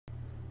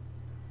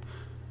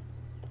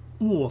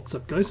What's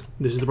up, guys?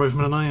 This is the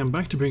Rifleman and I am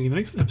back to bring you the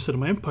next episode of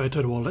my Empire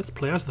Total War Let's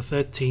Play as the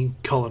 13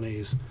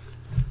 Colonies.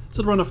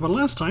 So to run off about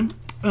last time,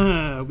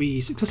 we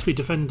successfully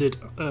defended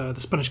the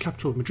Spanish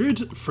capital of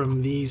Madrid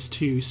from these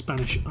two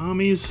Spanish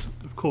armies.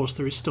 Of course,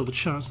 there is still the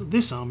chance that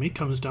this army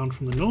comes down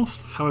from the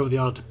north, however they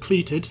are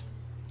depleted,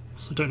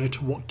 so I don't know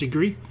to what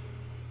degree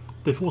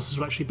their forces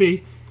will actually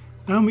be.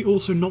 And we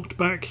also knocked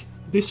back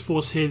this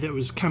force here that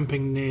was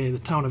camping near the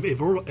town of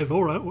Evora,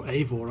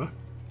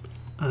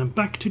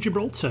 back to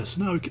Gibraltar,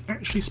 so now we can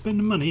actually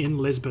spend money in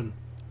Lisbon.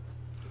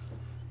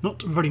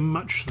 Not very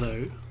much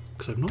though,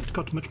 because I've not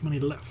got much money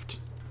left.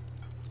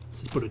 So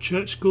let's put a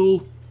church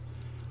school,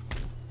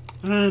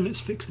 and let's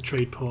fix the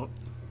trade port.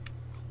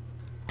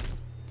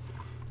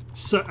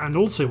 So, and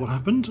also what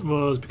happened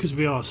was, because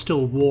we are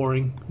still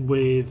warring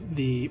with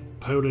the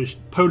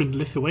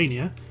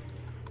Poland-Lithuania,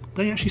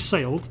 they actually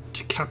sailed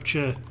to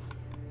capture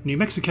New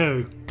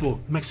Mexico, or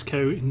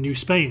Mexico in New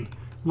Spain,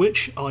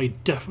 which I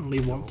definitely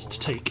want to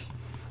take.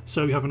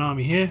 So we have an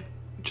army here,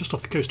 just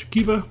off the coast of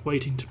Cuba,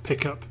 waiting to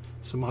pick up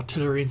some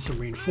artillery and some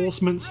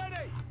reinforcements,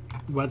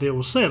 where they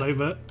will sail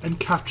over and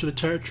capture the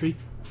territory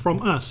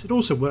from us. It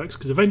also works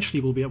because eventually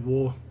we'll be at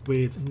war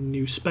with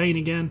New Spain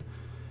again,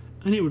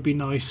 and it would be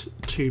nice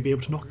to be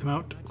able to knock them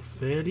out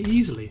fairly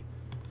easily.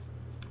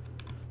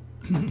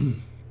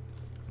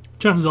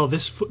 Chances are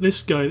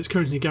this guy that's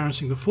currently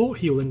garrisoning the fort,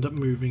 he will end up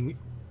moving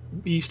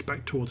east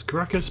back towards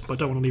Caracas, but I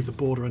don't want to leave the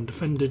border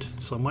undefended,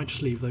 so I might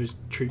just leave those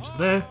troops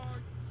there.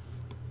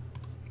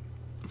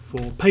 For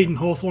Payden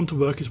Hawthorne to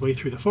work his way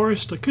through the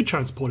forest. I could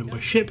transport him by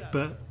ship,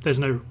 but there's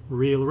no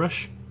real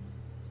rush.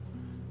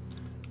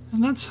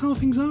 And that's how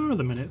things are at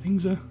the minute.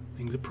 Things are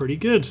pretty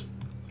good.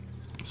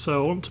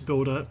 So I want to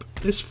build up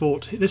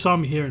this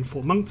army here in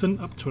Fort Monkton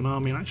up to an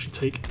army and actually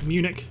take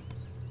Munich.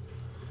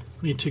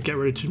 I need to get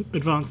ready to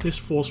advance this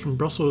force from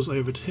Brussels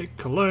over to hit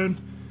Cologne.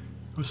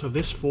 I also have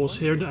this force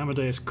here under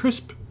Amadeus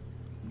Crisp,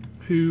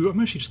 who I'm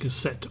actually just going to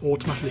set to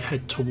automatically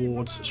head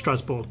towards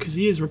Strasbourg because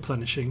he is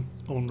replenishing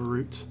en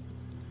route.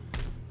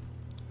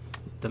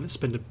 Then let's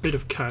spend a bit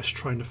of cash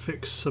trying to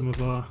fix some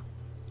of our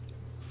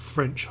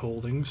French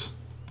holdings.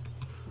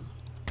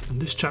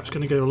 And this chap's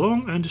going to go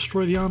along and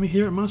destroy the army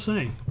here at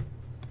Marseille.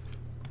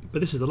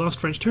 But this is the last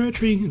French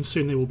territory, and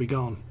soon they will be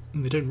gone.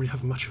 And they don't really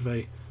have much of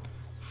a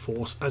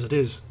force as it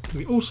is.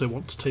 We also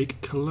want to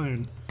take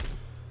Cologne.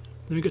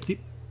 Then we get to the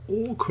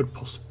awkward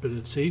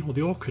possibility, or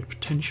the awkward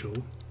potential,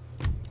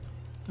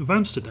 of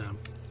Amsterdam.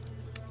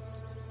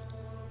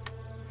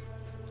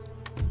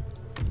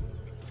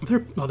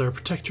 They're a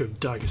protector of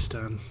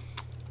Dagestan,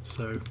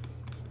 so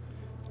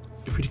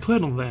if we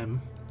declared on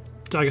them,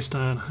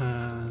 Dagestan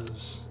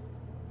has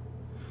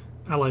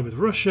allied with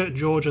Russia,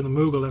 Georgia and the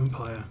Mughal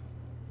Empire.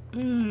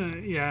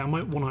 Yeah, I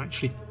might want to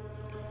actually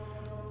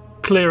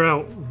clear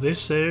out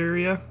this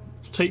area.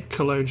 Let's take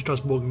Cologne,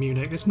 Strasbourg,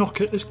 Munich.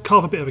 Let's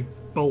carve a bit of a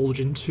bulge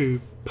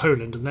into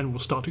Poland, and then we'll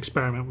start to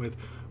experiment with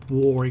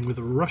warring with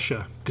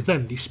Russia, because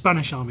then the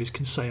Spanish armies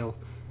can sail,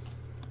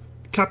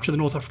 capture the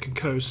North African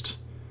coast,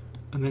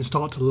 and then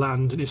start to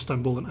land in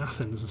Istanbul and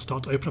Athens and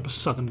start to open up a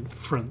southern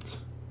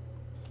front.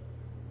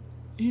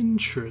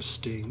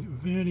 Interesting,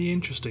 very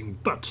interesting,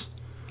 but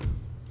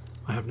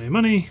I have no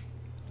money,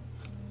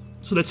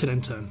 so let's hit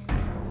end turn.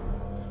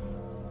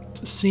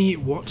 Let's see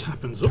what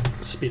happens. Oh,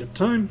 speed up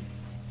time.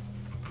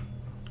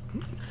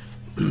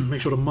 Make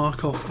sure to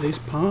mark off this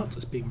part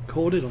as being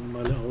recorded on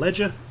my little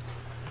ledger.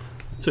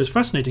 So it's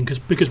fascinating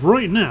because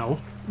right now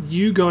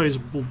you guys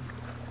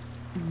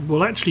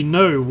will actually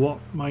know what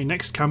my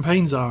next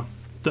campaigns are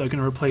that are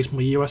going to replace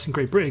my US and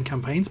Great Britain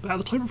campaigns, but at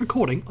the time of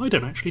recording I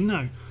don't actually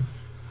know,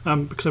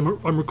 because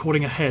I'm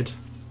recording ahead,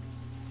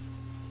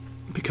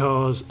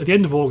 because at the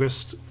end of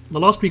August, the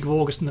last week of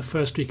August and the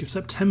first week of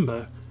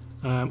September,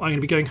 I'm going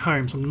to be going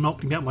home, so I'm not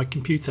going to be at my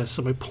computer.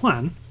 So my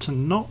plan to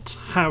not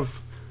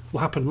have what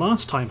happened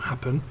last time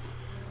happen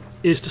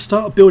is to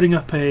start building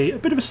up a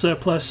bit of a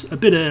surplus a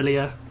bit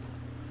earlier,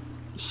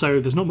 so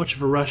there's not much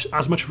of a rush,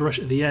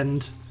 at the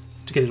end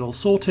to get it all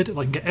sorted, and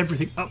I can get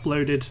everything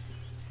uploaded,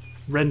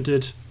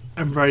 rendered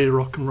and ready to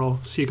rock and roll,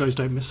 so you guys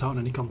don't miss out on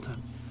any content.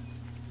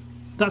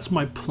 That's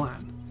my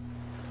plan.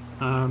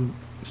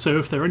 So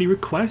if there are any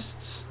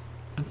requests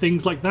and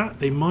things like that,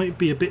 they might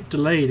be a bit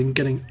delayed in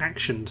getting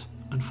actioned,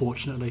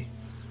 unfortunately.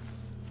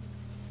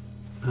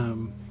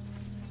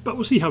 But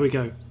we'll see how we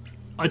go.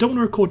 I don't want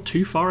to record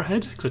too far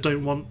ahead because I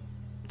don't want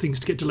things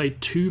to get delayed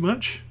too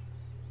much.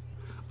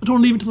 I don't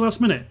want to leave it to the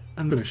last minute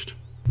and finished.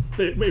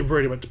 It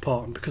really went to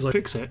pot, and because I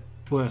fix it,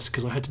 worse,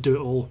 because I had to do it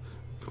all.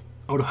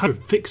 I would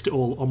have fixed it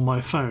all on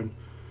my phone.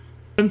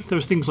 And there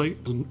was things like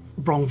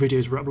wrong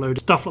videos were uploaded,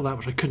 stuff like that,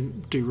 which I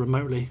couldn't do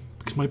remotely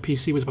because my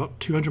PC was about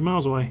 200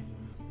 miles away.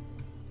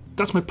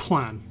 That's my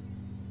plan.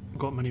 I've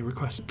got many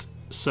requests.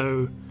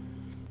 So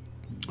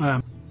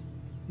the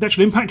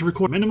actual impact of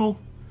recording minimal.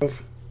 I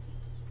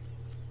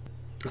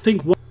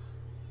think one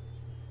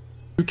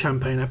 2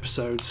 campaign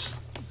episodes,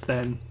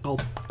 then I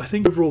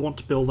think overall want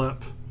to build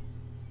up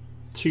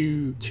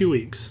to 2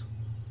 weeks.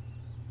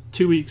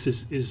 2 weeks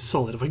is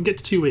solid. If I can get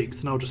to 2 weeks,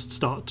 then I'll just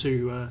start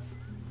to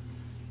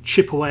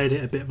chip away at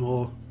it a bit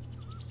more,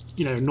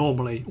 you know,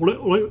 normally.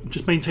 Or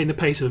just maintain the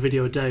pace of a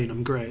video a day and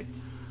I'm great.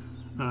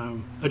 I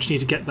just need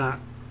to get that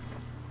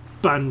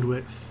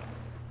bandwidth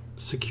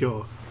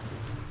secure.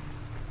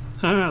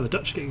 Ah, the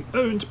Dutch are getting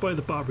owned by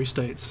the Barbary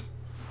States.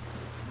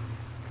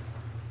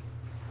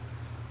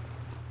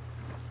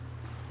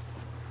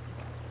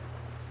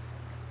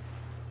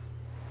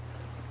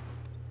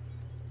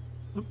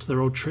 Up to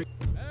their old trick.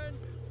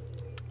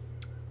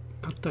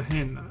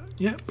 Cartagena.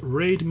 Yep,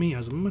 raid me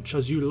as much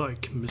as you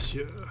like,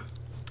 monsieur.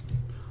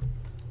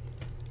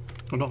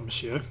 Oh, not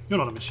monsieur. You're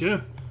not a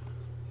monsieur.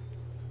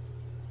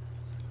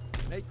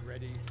 Make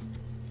ready.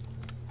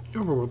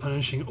 You're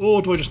replenishing.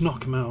 Or do I just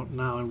knock him out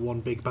now in one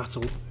big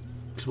battle?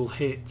 Because we'll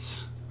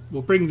hit.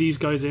 We'll bring these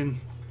guys in.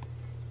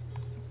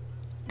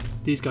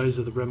 These guys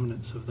are the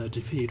remnants of their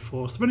defeated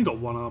force. They've only got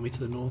one army to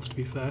the north, to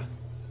be fair.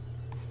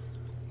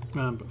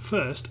 But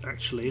first,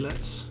 actually,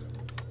 let's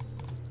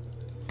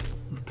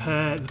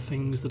repair the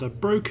things that are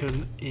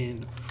broken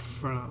in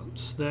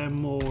France. They're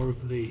more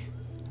of an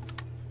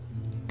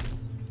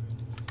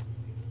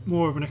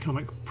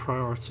economic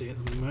priority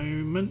at the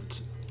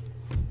moment.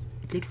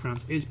 Good,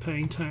 France is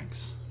paying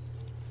tax.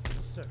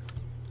 Sir.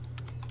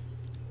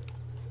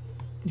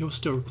 You're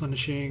still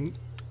replenishing.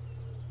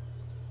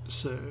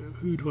 So,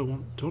 who do I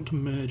want? Do I want to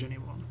merge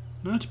anyone?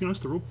 No, to be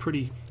honest, they're all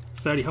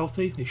fairly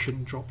healthy. They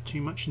shouldn't drop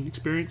too much in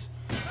experience.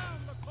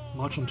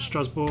 March on to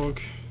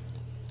Strasbourg.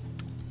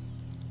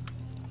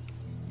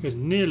 Goes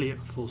nearly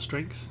at full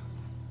strength.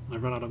 I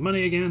run out of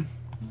money again.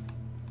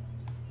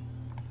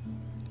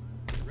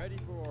 Ready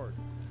for order.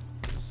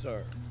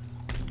 Sir.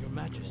 Your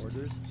Majesty.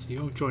 Orders? So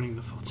you're joining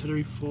the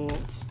artillery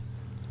fort.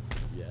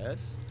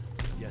 Yes.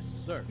 Yes,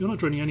 sir. You're not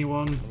joining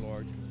anyone. My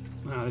lord.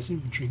 Ah, this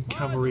infantry and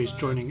cavalry is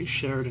joining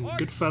Sheridan and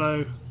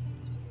Goodfellow.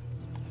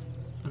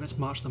 And let's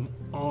march them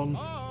on.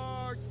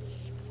 March.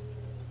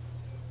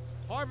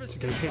 Harvest. To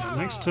go hit the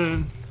next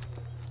turn.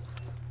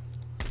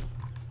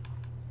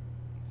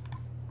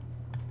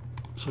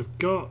 So I've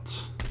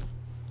got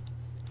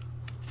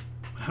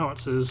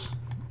howitzers.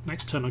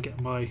 Next turn I'll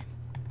get my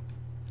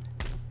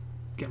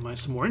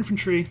some more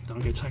infantry, then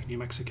I'll go attack New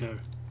Mexico.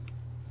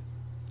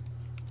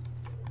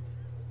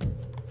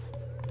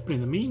 But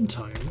in the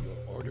meantime,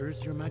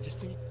 Orders, Your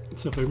Majesty?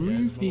 so if I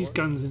move these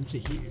guns into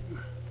you,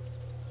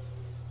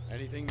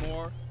 Anything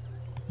more?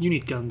 you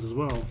need guns as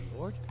well.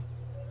 Lord?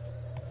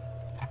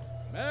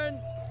 Men,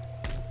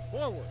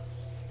 forward.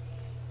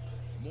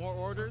 More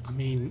orders? I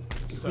mean,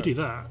 if Sir. we do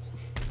that,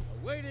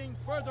 Awaiting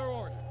further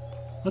orders.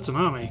 that's an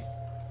army,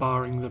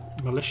 barring the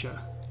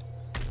militia.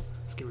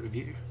 Let's get rid of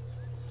you.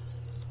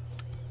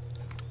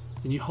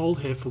 Then you hold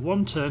here for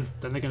one turn,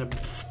 then they're going to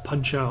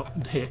punch out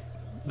and hit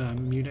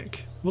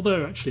Munich.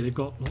 Although, actually, they've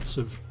got lots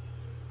of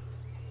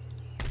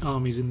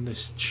armies in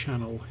this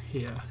channel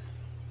here.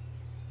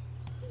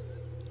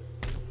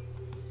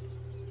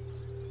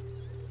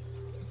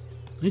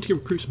 I need to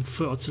recruit some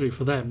foot artillery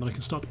for them, but I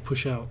can start to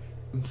push out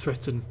and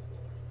threaten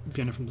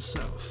Vienna from the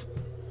south.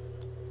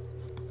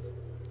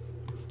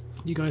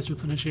 You guys are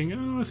replenishing.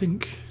 Oh, I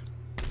think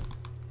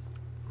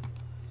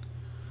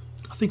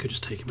I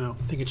just take him out.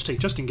 I think I just take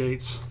Justin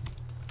Gates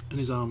and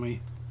his army,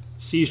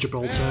 seize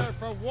Gibraltar,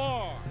 For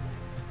war.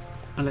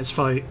 and let's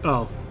fight.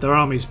 Oh, their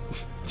armies.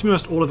 To be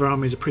honest, all of their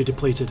armies are pretty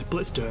depleted, but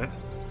let's do it.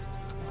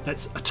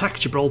 Let's attack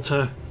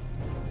Gibraltar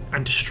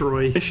and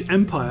destroy the British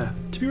Empire,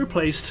 to be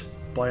replaced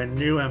by a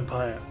new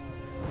empire.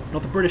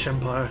 Not the British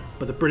Empire,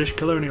 but the British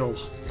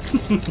colonials.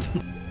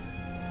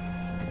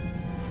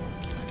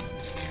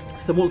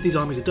 So then once these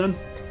armies are done,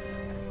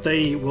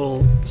 they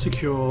will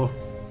secure...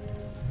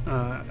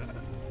 well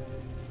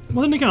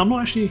then again, I'm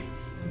not actually...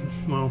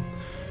 Well,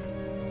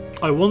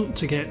 I want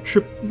to get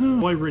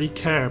No, I really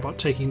care about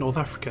taking North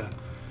Africa.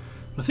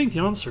 I think the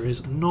answer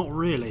is not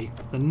really.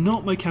 They're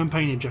not my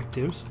campaign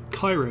objectives.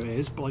 Cairo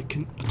is, but I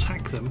can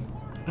attack them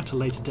at a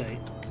later date.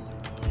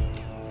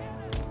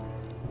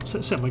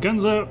 Set my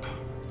guns up.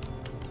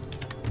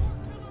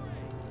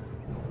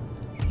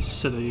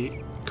 Set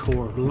a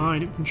corps of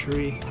line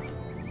infantry.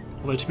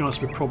 Although to be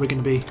honest, we're probably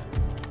going to be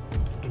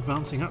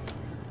advancing up.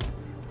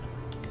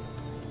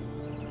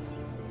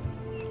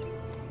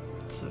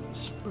 So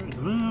spread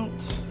them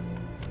out.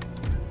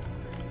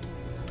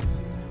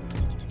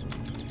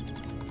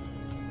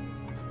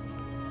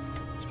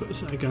 Let's put a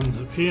set of guns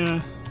up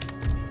here.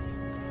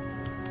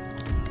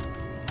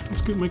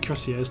 Let's group my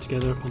cuirassiers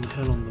together up on the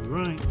hill on the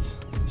right.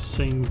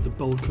 Same with the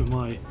bulk of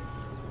my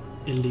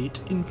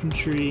elite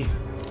infantry.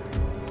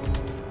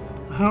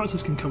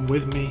 Howitzers can come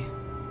with me.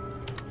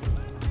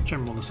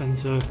 General in the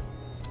centre.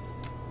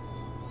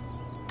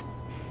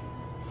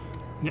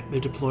 Yep, they're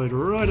deployed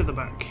right at the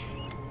back.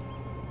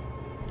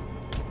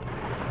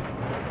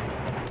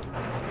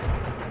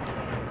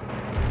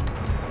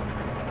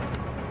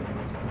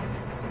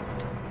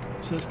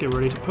 So let's get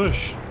ready to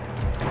push.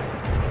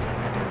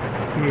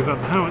 Let's move up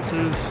the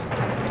howitzers.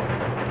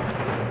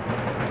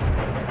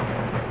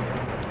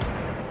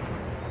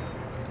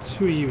 So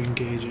who are you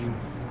engaging?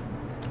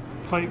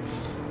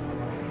 Pikes.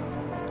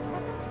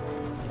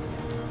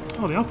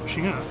 Oh, they are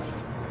pushing up.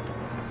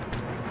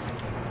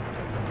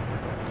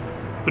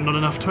 but not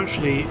enough to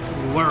actually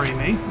worry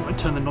me. I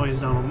turn the noise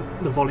down,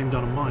 the volume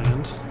down on my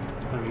end.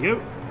 There we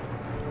go.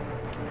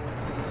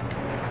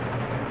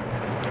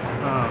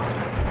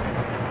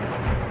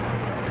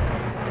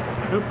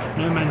 Nope,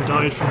 no men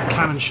died from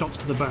cannon shots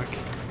to the back.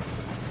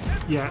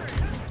 Yet.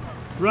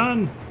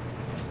 Run!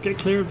 Get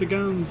clear of the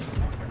guns.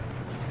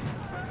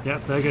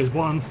 Yep, there goes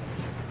one.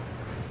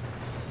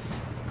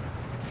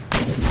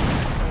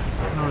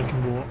 Now I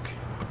can walk.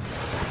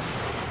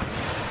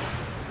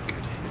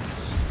 Good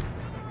hits.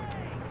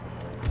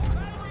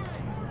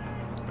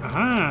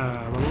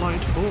 Aha! The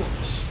light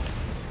horse.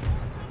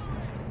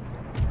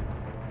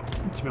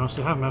 To be honest,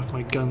 I haven't left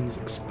my guns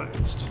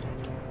exposed.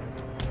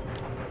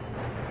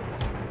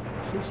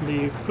 So let's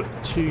leave, put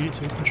 2 units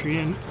of infantry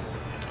in.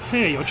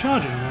 Hey, you're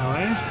charging now,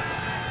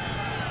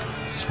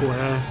 eh?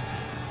 Square.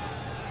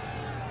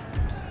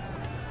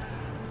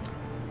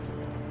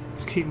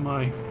 Let's keep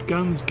my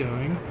guns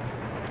going.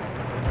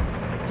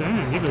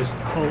 Damn, you just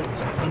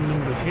halt and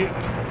number here.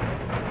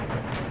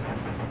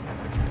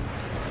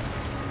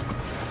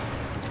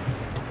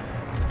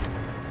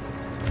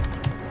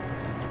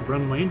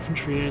 Run my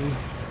infantry in.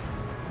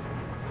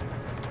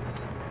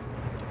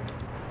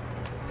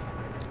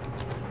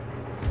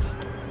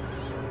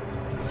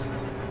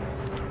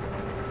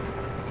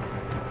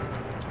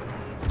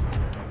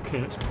 Okay,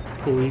 let's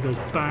pull you guys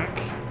back.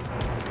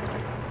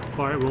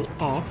 Fire it all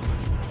off.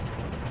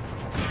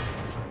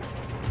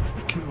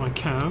 Let's keep my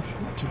cav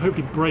to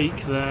hopefully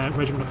break their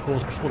regiment of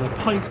horse before their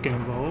pikes get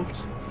involved.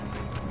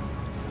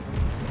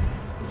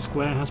 The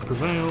square has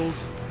prevailed.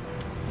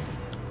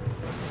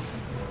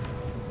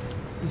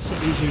 Let's set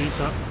these units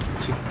up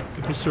to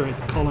eviscerate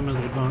the column as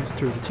they advance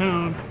through the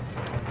town.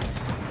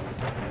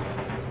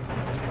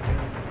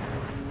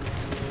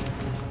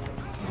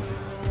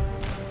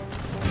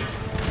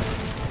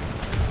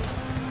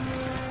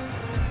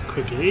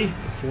 Quickly,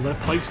 before their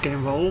pikes get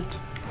involved.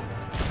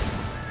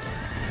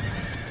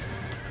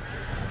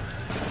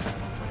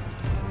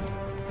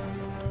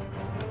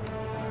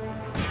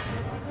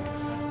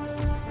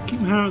 Let's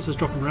keep my howitzers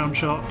dropping round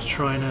shot to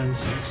try and earn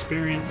some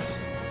experience.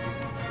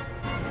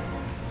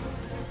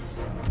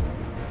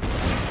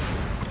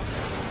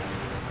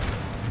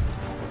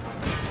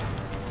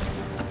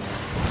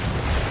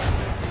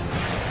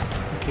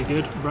 Okay,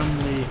 good. Run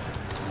the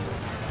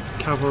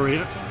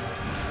cavalry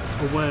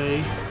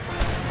away.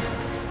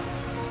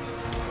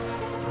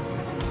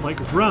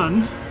 Like,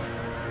 run.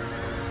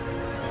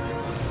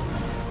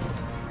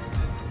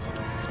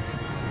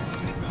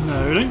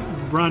 No,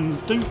 don't run.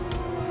 Don't.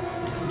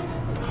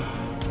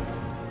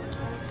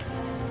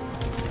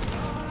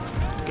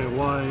 Go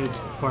wide.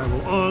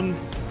 Fireball on.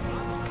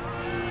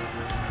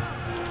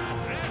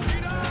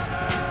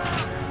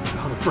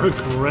 Oh, they're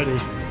broken already.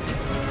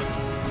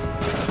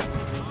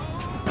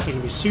 They're going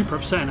to be super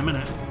upset in a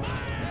minute.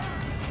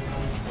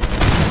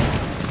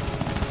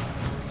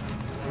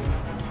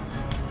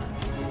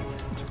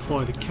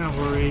 Deploy the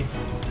cavalry.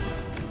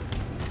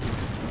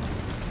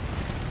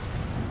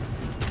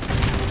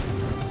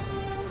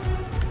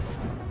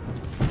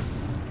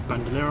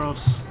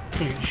 Bandoleros.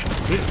 Gonna get shot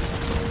to bits.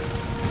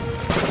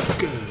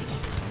 Good.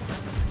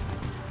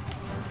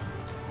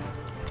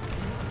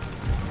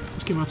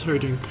 Let's get my artillery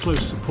doing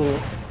close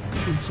support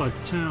inside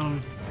the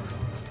town.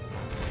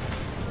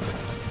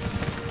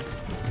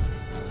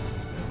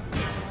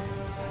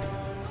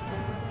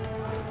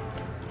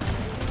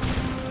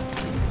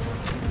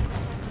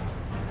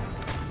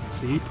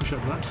 You push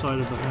up that side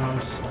of the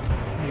house,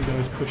 you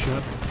guys push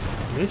up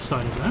this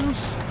side of the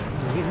house,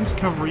 and this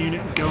cavalry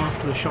unit go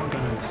after the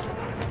shotgunners.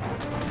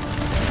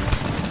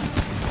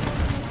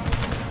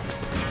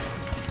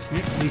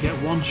 Yep, you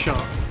get one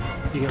shot,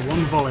 you get one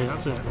volley,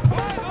 that's it.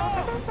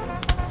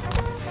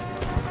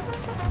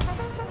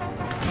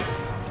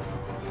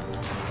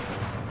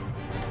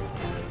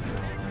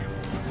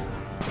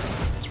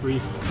 Let's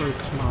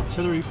refocus my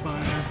artillery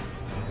fire.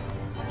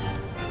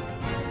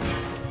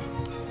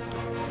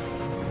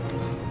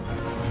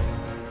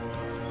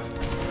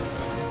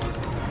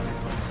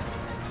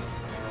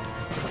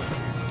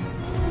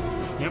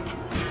 Yep.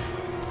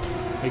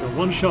 They got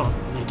one shot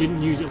and they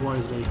didn't use it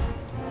wisely.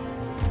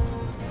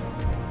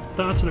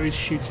 That artillery is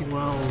shooting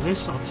well.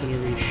 This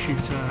artillery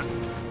shoots at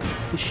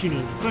this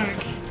unit at the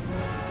back.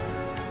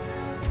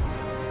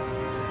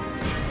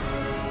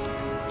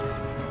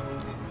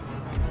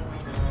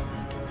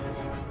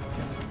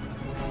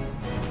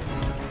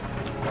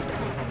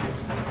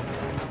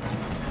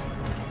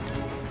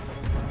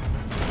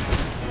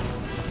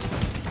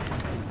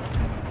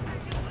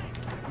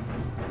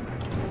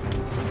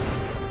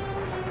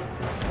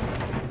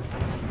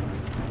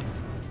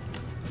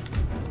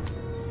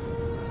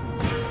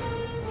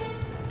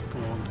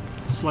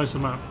 Slice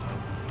them up.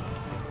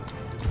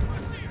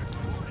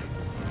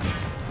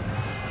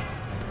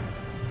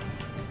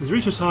 There's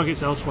research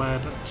targets elsewhere,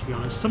 but to be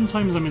honest,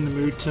 sometimes I'm in the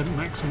mood to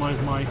maximise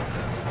my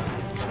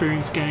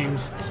experience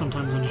games,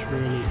 sometimes I'm just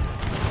really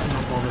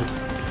not bothered.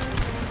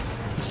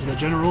 This is their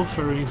general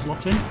throwing his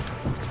lot in.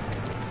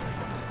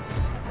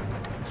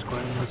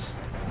 Squares.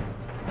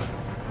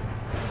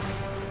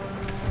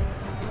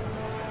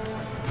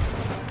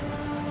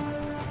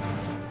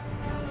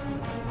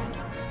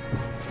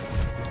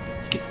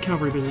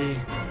 Cavalry busy.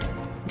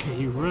 Okay,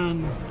 you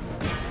run.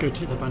 Go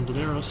take the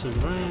bandoleros over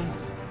there.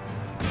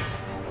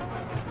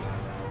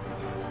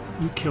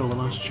 You kill the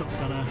last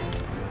shotgunner.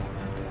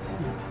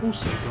 You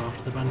also go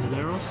after the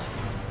bandoleros.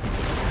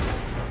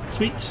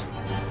 Sweet.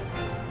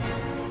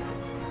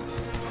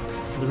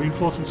 So the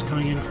reinforcements are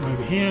coming in from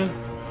over here.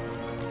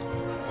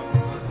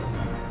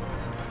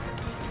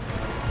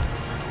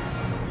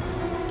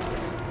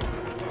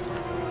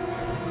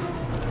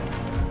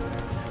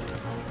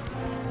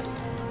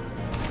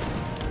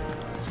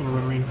 So we'll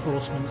run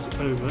reinforcements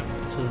over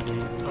to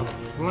the other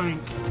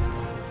flank.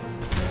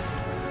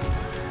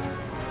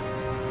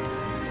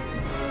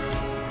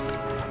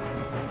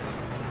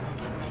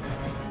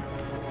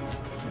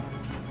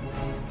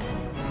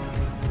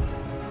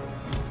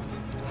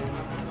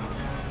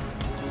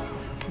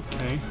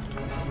 Okay.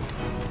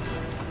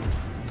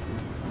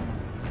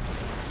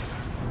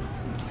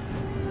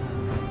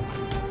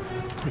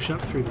 Push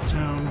up through the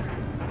town.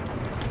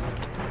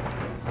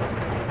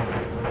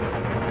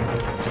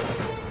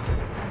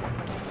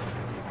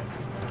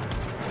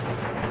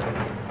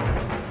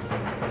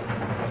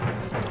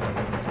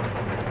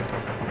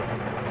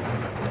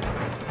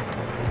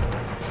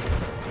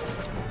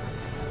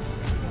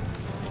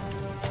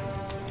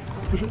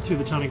 Push up through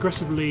the town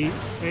aggressively,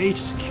 A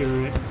to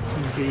secure it,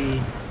 and B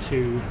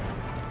to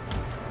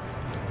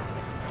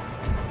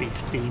be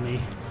themey.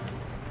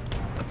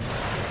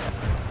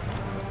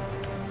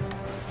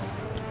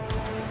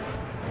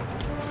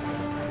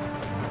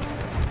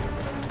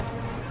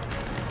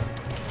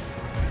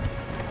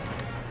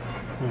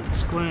 Form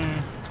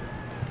square.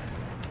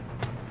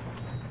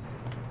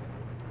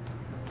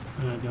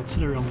 The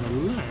artillery on the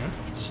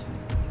left,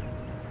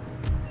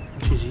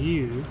 which is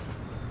you.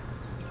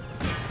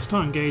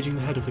 Start engaging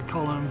the head of the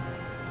column.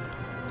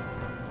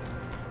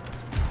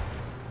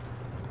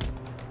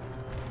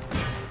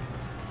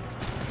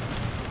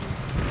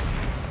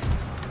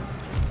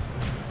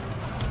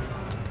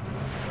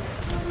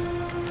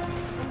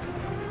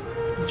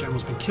 The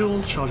general's been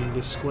killed, charging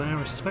this square,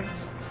 I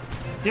suspect.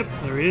 Yep,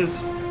 there he is.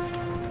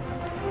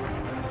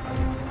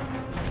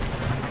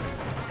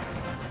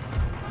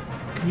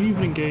 Can you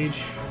even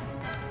engage?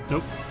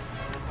 Nope.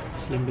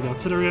 Slim with the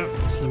artillery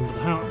up, slim with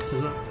the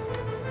howitzers up.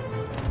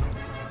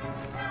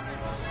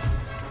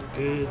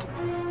 Good.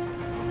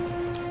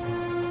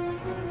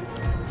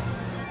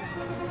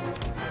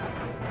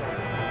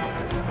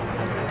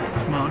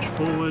 Let's march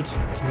forward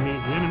to meet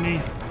the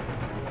enemy.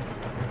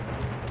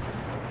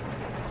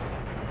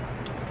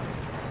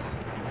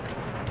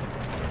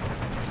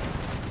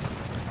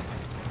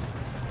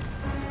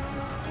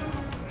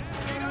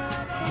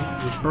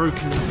 We've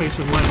broken in the face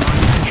of light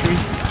line infantry.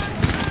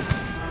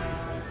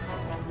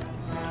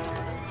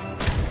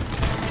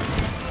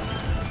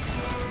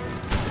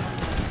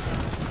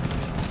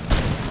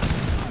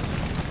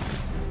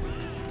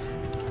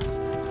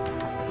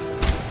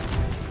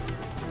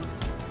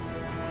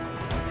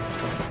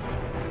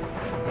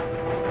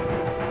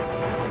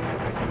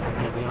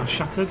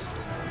 Shattered.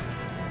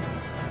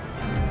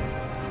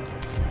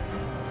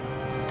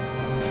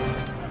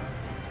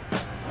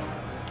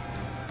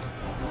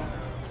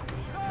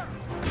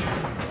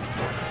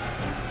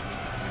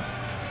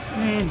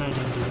 No,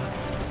 don't do that.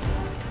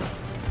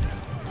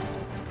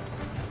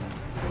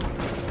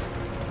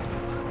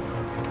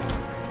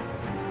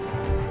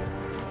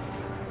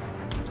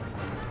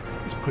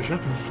 Let's push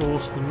up and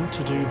force them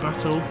to do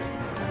battle.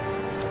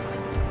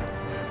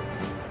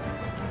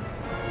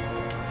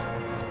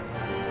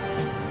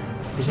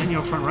 Present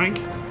your front rank.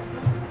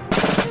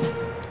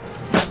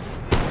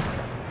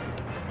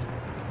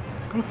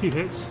 Got a few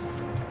hits.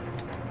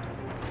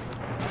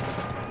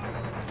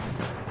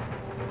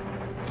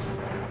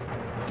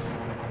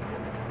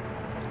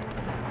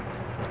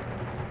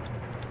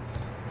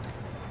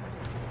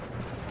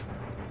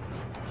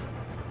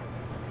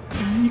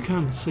 And you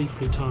can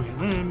safely target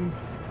them.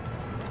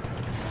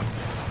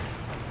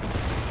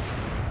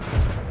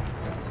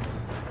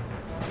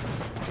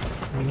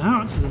 I mean, the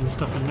howitzers and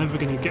stuff are never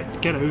going to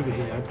get over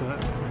here,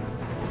 but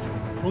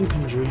one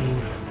can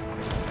dream.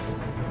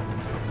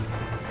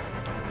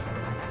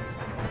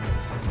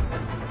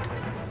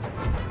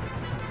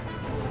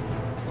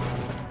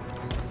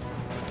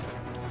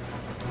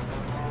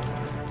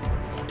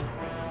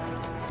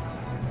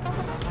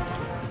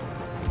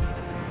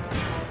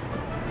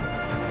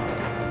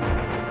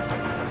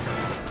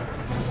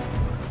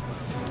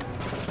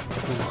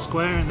 Full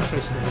square in the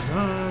face of the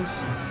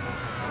hussars.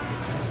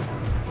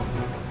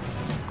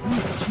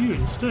 Oh, it's you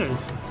instead.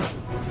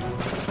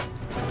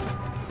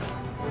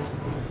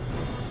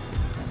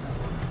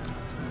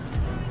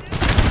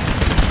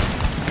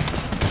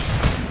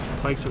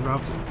 Pikes are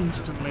routed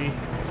instantly.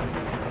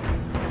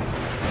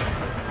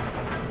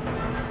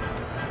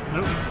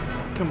 Nope,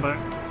 come back.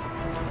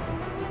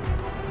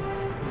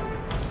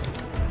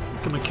 Let's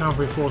get my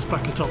cavalry force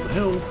back atop the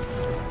hill.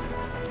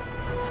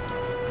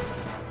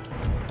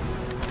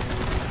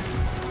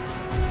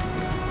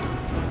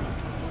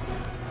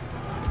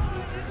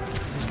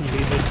 Is this going to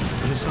be the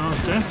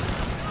hussar's death?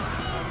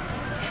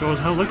 Sure as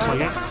hell looks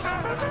like it.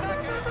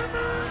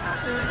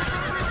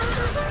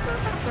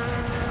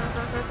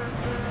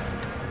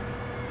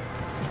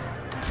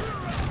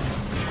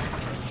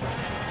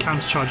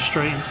 counter-charge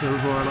straight into the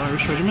Royal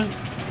Irish Regiment.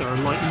 They're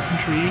a light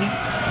infantry unit.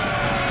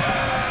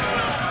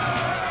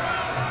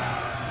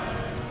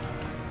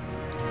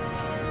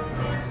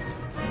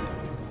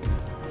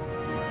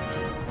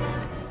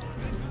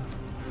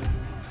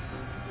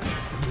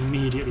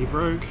 Immediately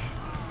broke.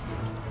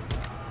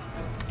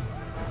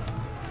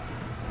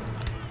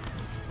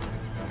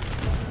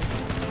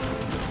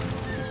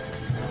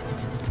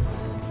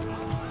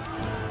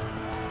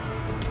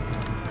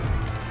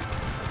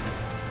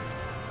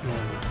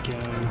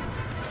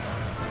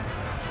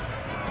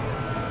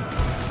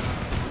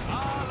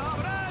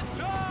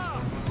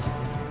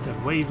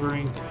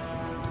 Wavering.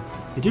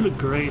 They do look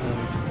great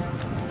though,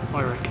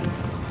 I reckon.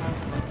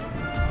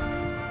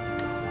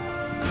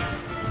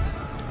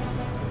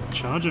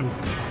 Charge him.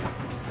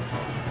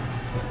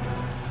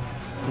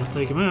 Let's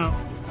take him out.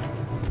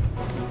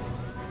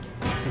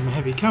 Then the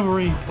heavy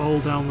cavalry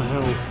bowl down the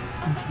hill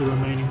into the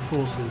remaining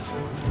forces.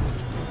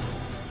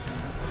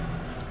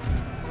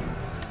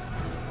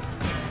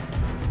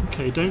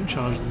 Okay, don't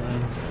charge them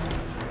then.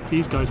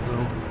 These guys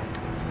will.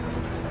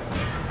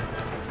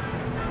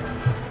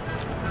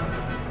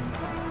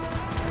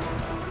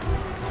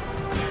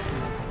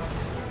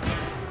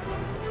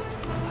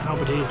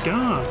 Halberdiers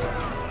Guard.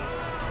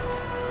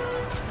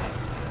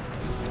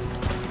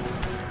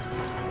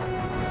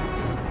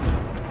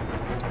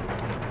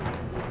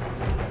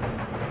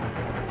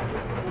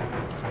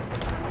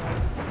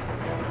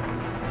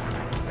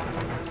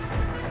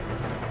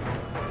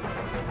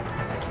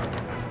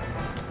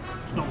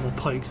 It's not more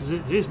pikes, is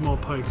it? It is more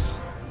pikes.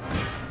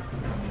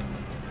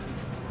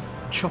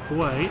 Chop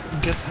away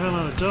and get the hell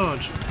out of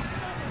Dodge.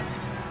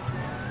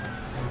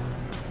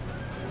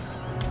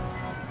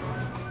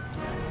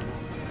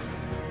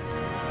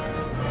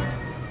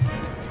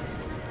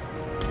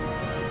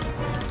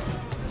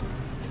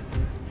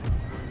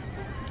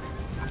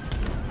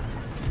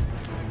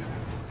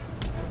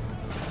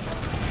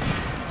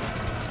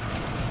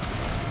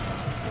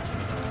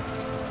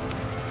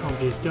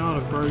 His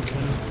guard have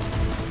broken.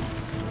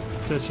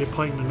 Tertiary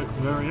pikemen look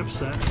very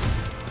upset.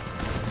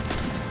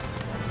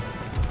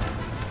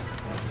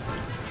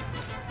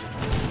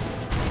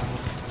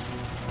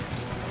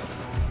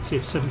 See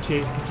if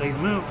 78 can take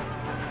them out.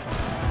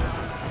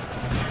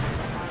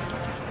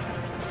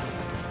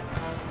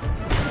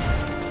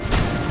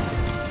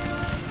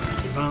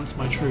 Advance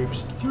my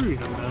troops through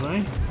the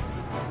melee.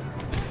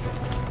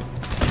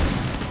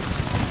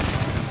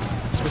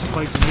 Swiss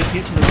pikes are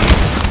making it to the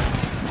ranks.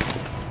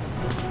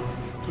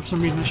 For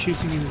some reason they're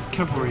shooting in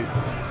cavalry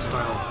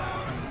style.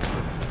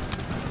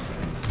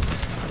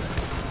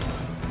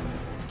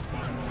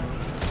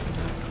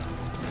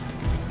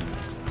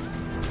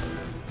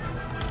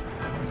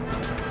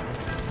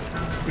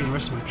 Bring the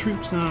rest of my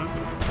troops up.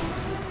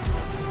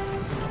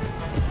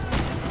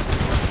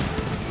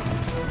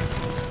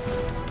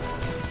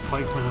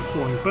 Pikemen are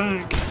falling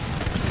back.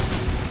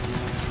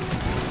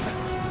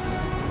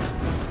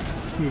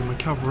 Let's move my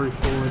cavalry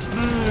forward.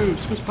 No!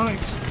 Swiss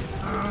pikes!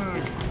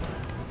 Arrgh.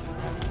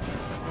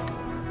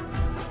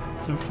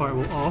 Then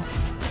firewall off.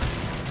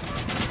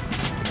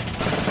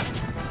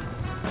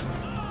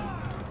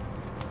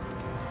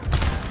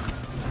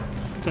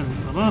 Then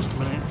at the last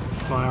minute,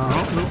 fire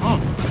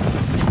on.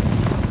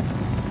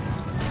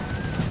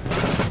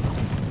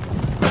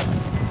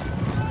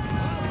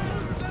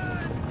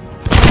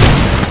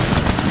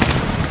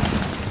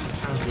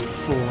 As they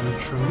fall in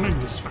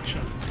tremendous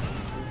fashion.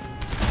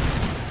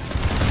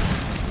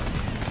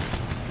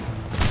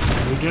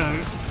 There we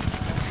go.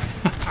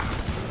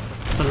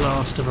 The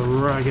last of a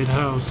ragged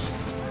house.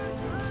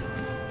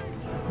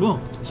 Well,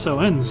 so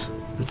ends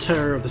the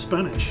terror of the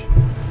Spanish.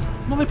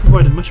 Not they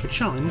provided much of a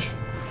challenge.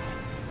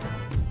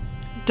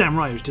 Damn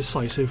right it was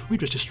decisive. We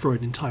just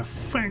destroyed an entire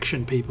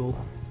faction,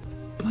 people.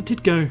 But that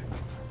did go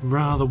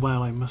rather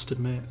well, I must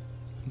admit.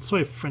 And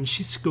so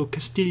Francisco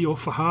Castillo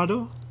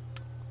Fajardo.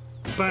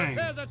 Bang!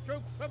 Prepare the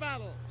troops for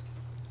battle.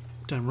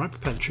 Damn right,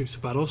 prepare the troops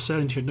for battle. Sail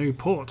into your new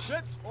port.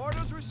 Ships,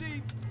 orders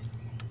received.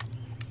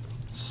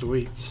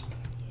 Sweet.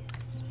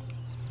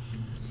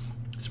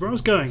 So where I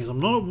was going is I'm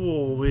not at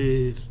war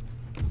with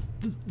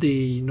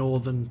the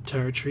Northern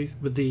Territory,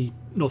 with the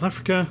North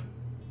Africa.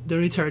 The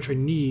only territory I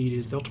need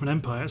is the Ottoman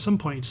Empire. At some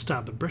point you'd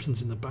stab the Britons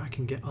in the back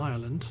and get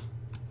Ireland.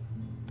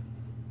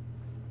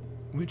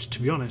 Which, to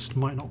be honest,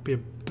 might not be a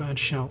bad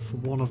shout for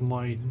one of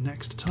my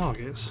next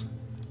targets.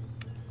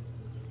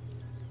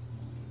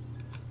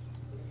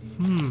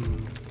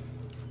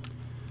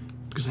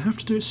 Because I have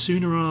to do it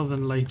sooner rather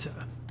than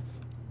later.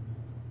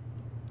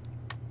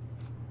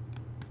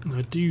 And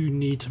I do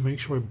need to make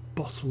sure I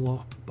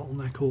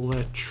bottleneck all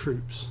their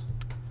troops.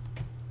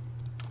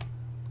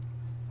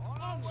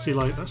 See,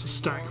 like, that's a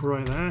stack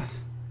right there.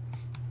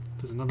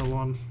 There's another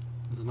one.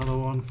 There's another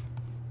one.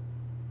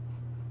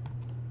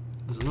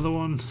 There's another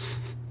one.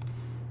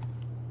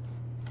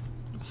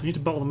 So I need to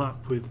bottle them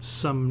up with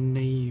some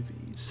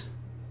navies.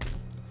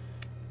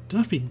 Don't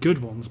have to be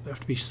good ones, but they have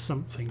to be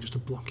something just to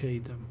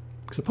blockade them.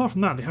 Because apart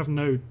from that, they have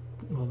no...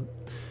 Well,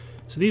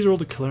 so these are all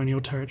the colonial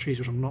territories,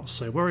 which I'm not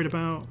so worried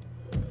about.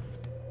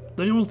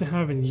 The only ones they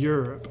have in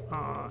Europe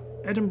are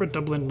Edinburgh,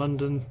 Dublin,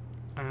 London,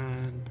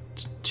 and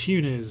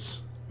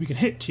Tunis. We can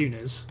hit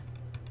Tunis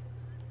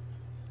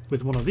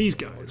with one of these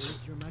guys.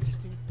 Your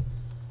Majesty.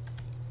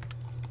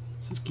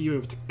 So let's get you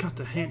over to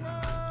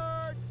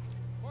Cartagena.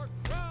 For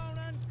crown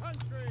and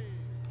country.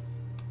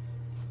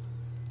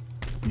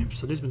 Yep,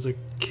 so Lisbon's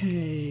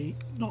okay.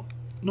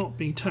 Not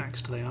being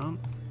taxed, they aren't.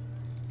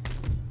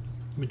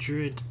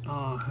 Madrid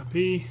are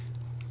happy.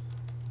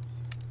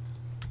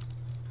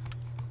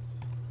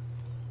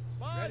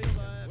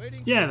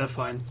 Yeah, they're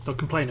fine. They'll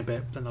complain a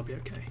bit, then they'll be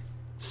okay.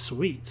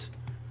 Sweet.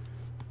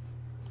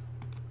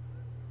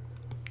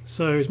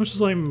 So, as much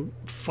as I'm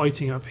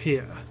fighting up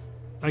here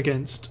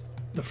against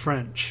the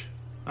French,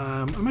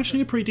 I'm actually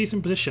in a pretty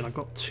decent position. I've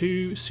got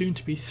 2, soon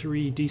to be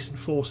 3 decent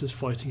forces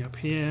fighting up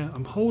here.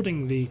 I'm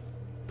holding the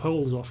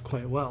Poles off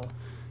quite well.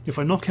 If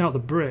I knock out the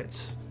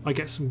Brits, I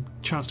get some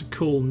chance to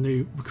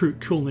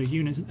recruit cool new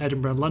units in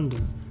Edinburgh and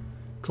London,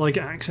 because I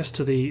get access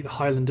to the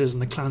Highlanders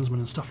and the Klansmen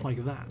and stuff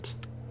like that.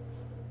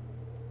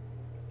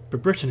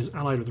 But Britain is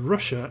allied with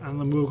Russia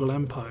and the Mughal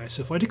Empire,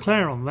 so if I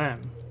declare on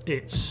them,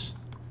 it's,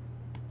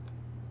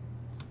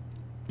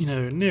 you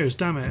know, near as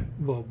damn it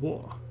World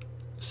War.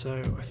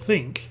 So I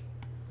think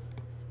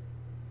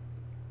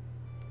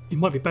it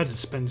might be better to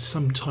spend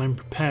some time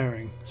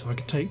preparing. So I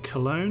could take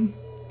Cologne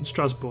and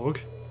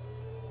Strasbourg,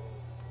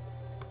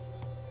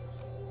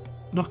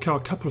 knock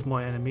out a couple of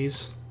my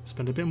enemies,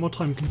 spend a bit more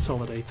time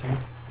consolidating.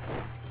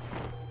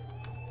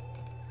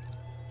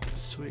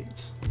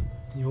 Sweet.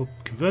 You're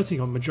converting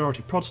on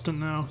majority Protestant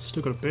now,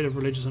 still got a bit of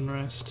religious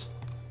unrest.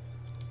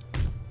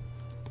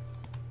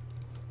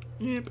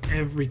 Yep,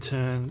 every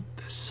turn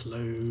they're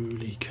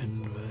slowly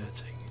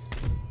converting.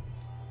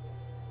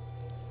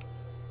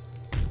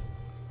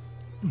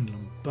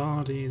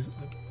 Lombardies,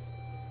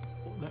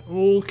 they're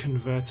all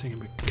converting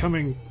and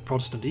becoming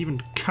Protestant,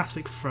 even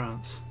Catholic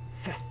France.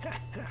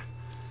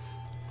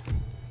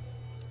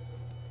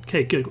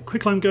 Okay, good. Got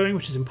quick climb going,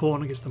 which is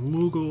important against the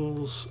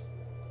Mughals.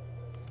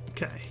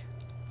 Okay.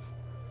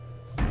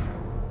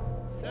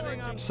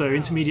 So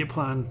intermediate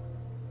plan,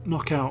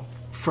 knock out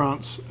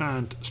France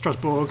and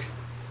Strasbourg.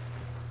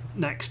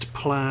 Next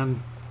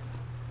plan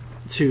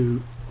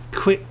to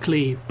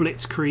quickly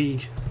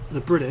blitzkrieg the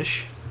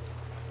British.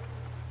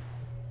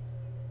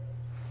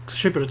 I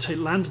should be able to take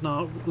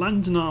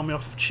land an army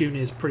off of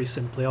Tunis pretty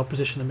simply. I'll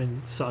position them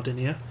in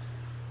Sardinia.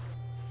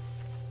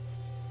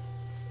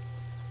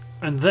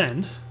 And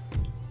then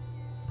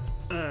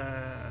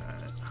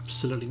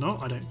absolutely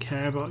not, I don't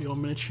care about your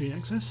military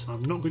access.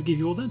 I'm not going to give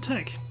you all that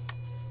tech.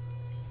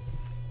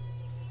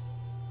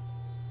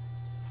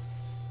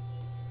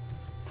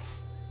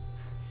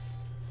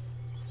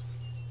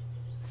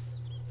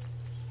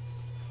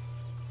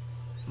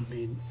 I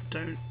mean,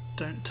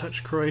 don't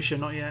touch Croatia,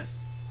 not yet.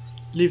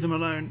 Leave them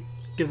alone.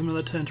 Give them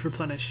another turn to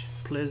replenish,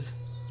 please.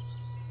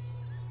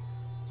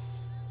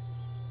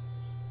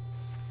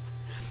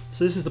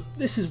 So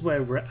this is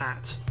where we're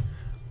at.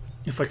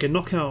 If I can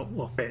knock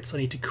out bits, I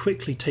need to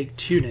quickly take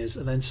Tunis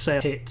and then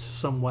hit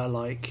somewhere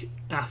like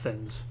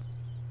Athens.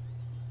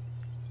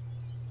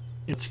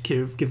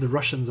 To give the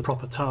Russians a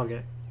proper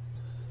target.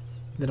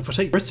 Then if I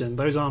take Britain,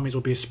 those armies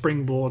will be a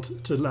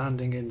springboard to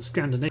landing in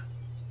Scandinavia.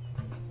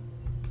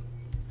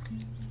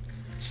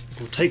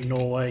 We'll take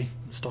Norway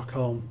and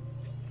Stockholm.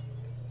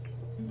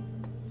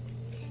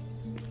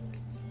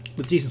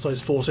 With decent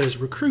sized forces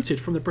recruited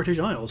from the British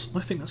Isles. I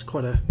think that's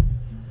quite a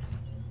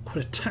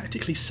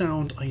tactically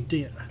sound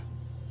idea.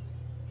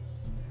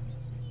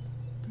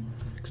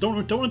 Because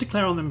I don't want to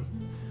declare on them.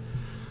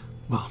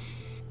 Well,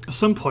 at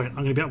some point I'm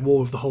going to be at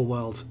war with the whole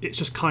world. It's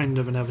just kind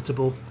of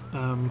inevitable.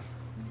 Right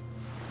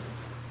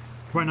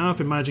now I've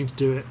been managing to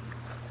do it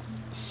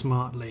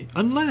smartly,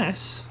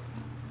 unless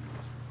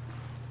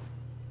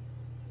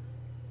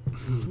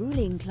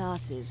ruling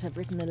classes have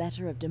written a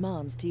letter of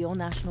demands to your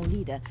national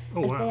leader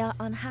as they are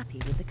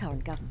unhappy with the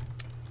current government.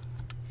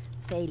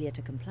 Failure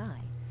to comply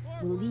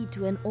will lead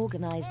to an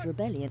organised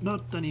rebellion.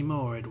 Not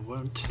anymore, it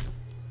won't.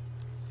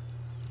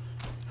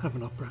 Have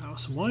an opera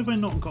house. Why have I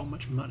not got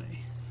much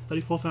money?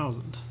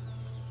 34,000.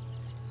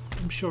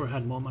 I'm sure I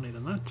had more money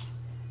than that.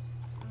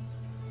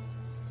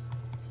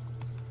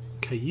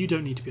 Okay, you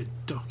don't need to be a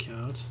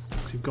dockyard,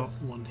 because we've got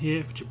one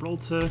here for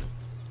Gibraltar.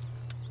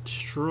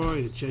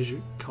 Destroy the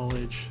Jesuit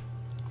College.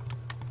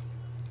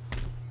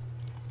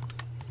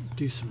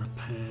 Do some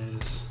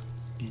repairs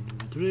in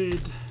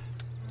Madrid.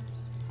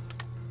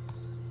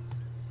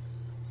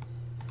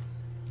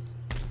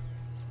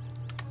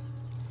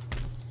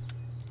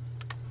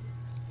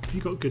 Have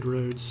you got good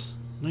roads?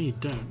 No, you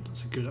don't.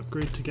 That's a good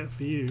upgrade to get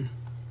for you.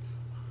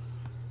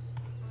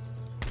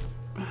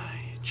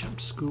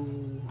 Chapter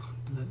school.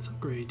 Let's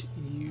upgrade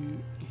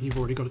you. You've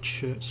already got a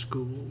church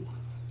school.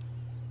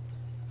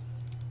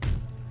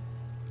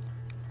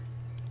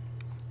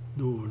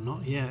 No,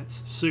 not yet.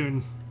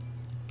 Soon.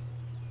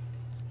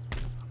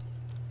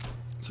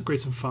 Let's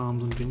upgrade some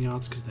farms and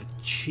vineyards because they're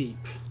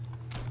cheap.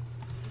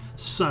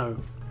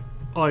 So,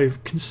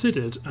 I've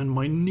considered, and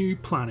my new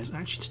plan is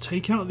actually to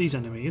take out these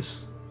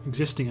enemies,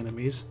 existing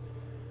enemies,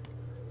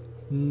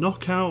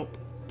 knock out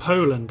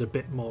Poland a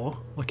bit more,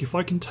 like if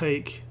I can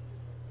take...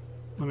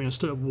 I mean, I'm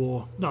still at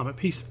war. No, I'm at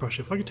peace with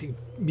Prussia. If I can take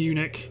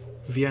Munich,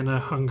 Vienna,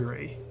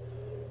 Hungary,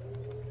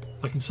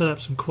 I can set up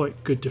some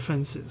quite good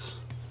defences.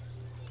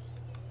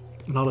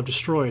 And I'll have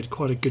destroyed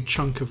quite a good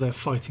chunk of their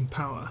fighting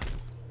power.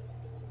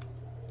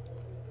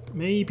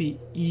 Maybe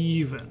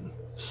even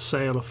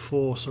sail a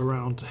force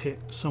around to hit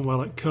somewhere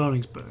like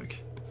Königsberg.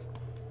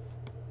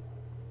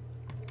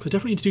 So I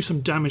definitely need to do some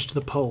damage to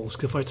the Poles,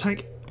 because if I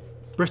attack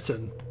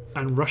Britain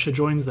and Russia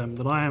joins them,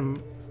 then I am...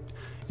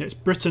 You know, it's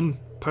Britain,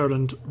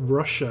 Poland,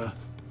 Russia,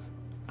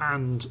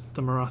 and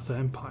the Maratha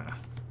Empire.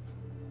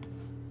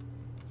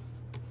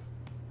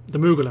 The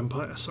Mughal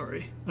Empire,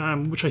 sorry.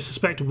 Which I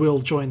suspect will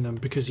join them,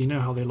 because you know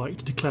how they like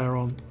to declare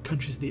on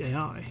countries of the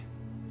AI.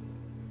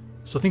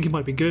 So I think it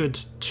might be good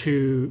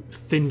to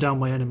thin down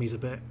my enemies a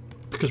bit.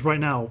 Because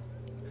right now,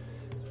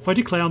 if I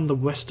declare on the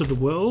west of the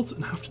world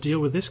and have to deal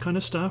with this kind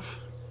of stuff,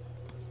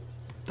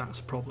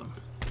 that's a problem.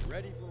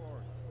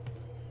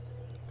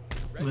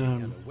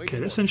 Okay,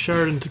 let's send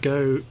Sheridan to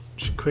go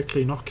just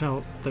quickly knock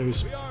out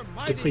those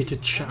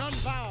depleted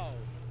chaps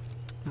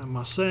at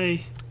Marseille.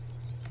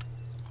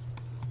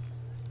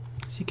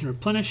 So he can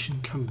replenish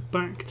and come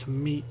back to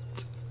meet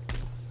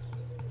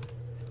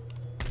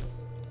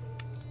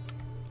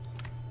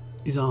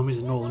these armies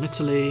in northern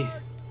Italy.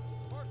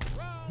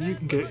 You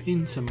can go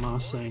into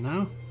Marseille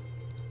now.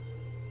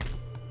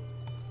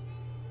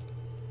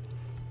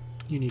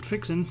 You need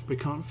fixing. We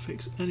can't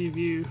fix any of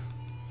you.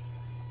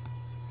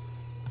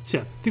 So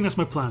yeah, I think that's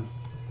my plan.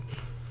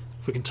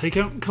 If we can take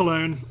out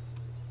Cologne,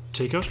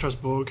 take out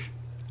Strasbourg,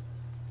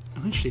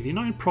 and actually the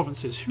United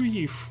Provinces, who are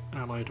you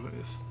allied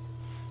with?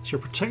 So you're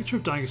a protector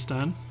of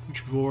Dagestan,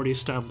 which we've already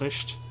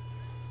established.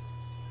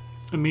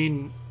 I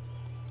mean,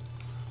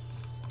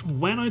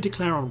 when I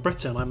declare on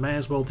Britain, I may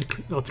as well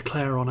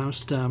declare on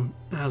Amsterdam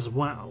as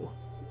well,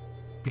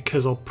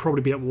 because I'll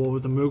probably be at war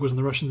with the Mughals and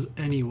the Russians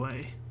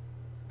anyway.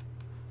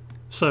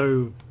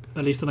 So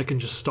at least then I can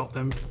just stop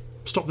them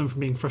from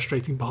being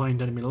frustrating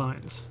behind enemy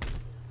lines.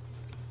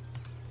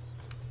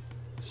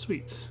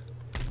 Sweet.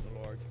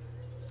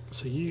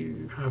 So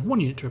you have one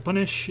unit to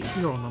replenish.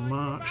 You're on the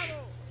march.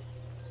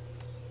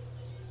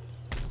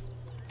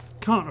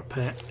 Can't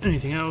repair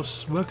anything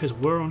else. Workers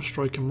were on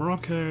strike in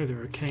Morocco.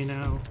 They're okay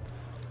now.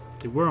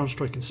 They were on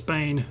strike in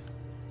Spain,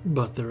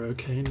 but they're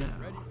okay now.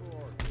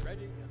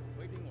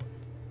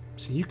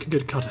 So you can go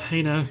to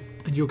Cartagena,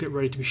 and you'll get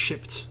ready to be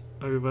shipped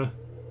over.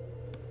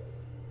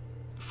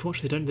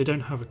 Unfortunately, they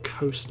don't have a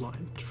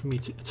coastline for me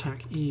to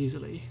attack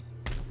easily.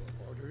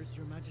 Orders,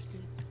 Your Majesty.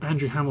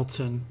 Andrew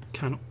Hamilton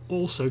can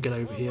also get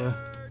over here.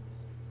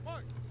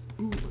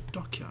 Ooh, a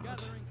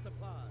dockyard.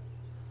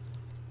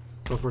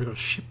 I've already got a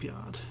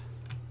shipyard.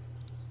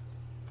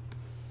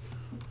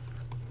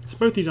 So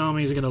both these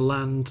armies are going to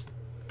land,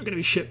 are going to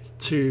be shipped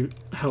to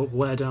help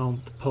wear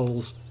down the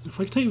Poles. If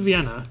I can take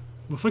Vienna,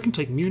 if I can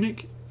take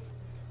Munich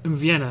and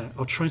Vienna,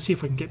 I'll try and see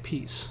if I can get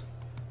peace.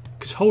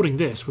 Because holding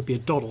this would be a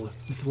doddle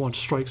if they want to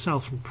strike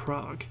south from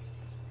Prague.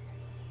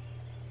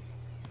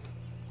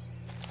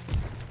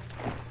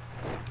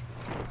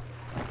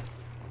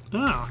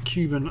 Ah,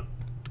 Cuban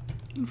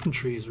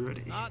infantry is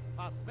ready.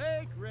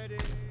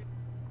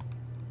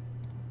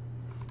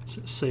 So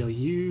let's sail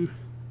you,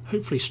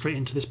 hopefully straight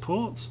into this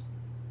port.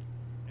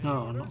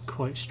 Oh, not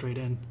quite straight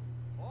in.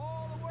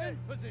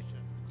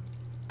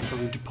 So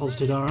we've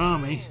deposited our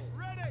army.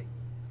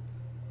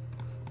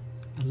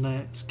 And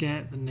let's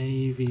get the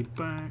navy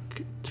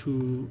back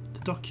to the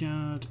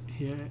dockyard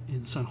here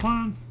in San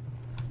Juan.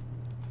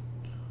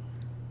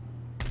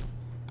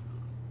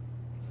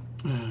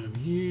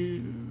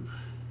 You...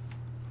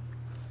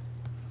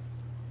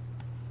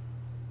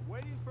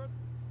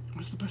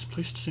 Where's the best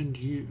place to send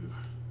you?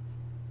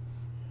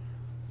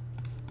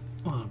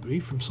 Oh, I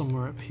believe from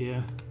somewhere up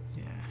here.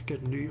 Yeah, go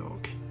to New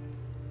York.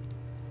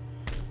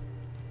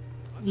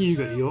 You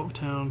go to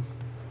Yorktown.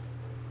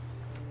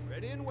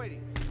 Ready and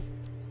waiting.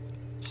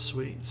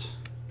 Sweet.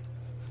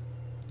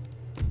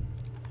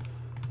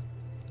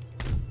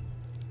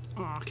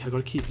 Oh, okay, I've got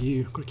to keep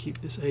you. I've got to keep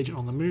this agent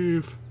on the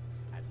move.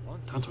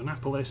 Down to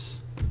Annapolis.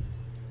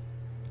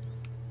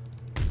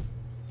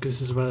 Because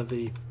this is where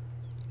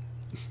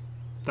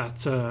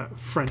that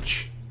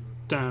French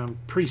damn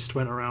priest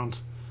went around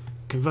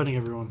converting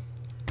everyone.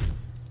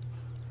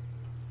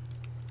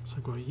 So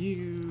I've got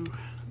you.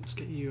 Let's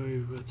get you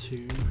over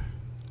to...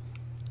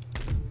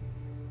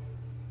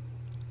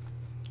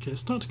 Okay,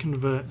 let's start to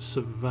convert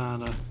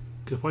Savannah.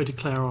 Because if I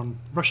declare on...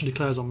 Russia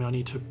declares on me, I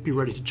need to be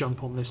ready to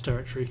jump on this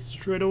territory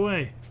straight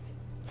away.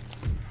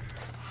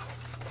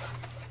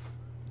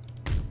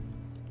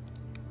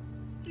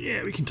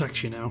 Yeah, we can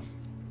tax you now.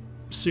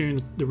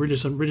 Soon the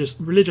religious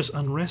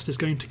unrest is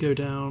going to go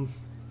down.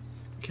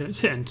 Okay, let's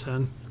hit end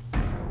turn.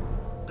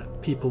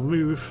 Let people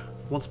move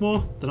once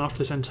more. Then after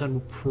this end turn,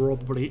 we'll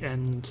probably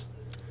end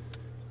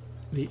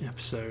the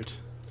episode. So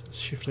let's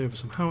shift over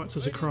some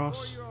howitzers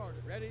across.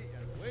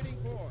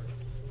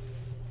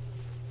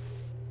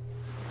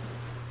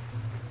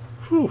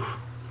 Whew.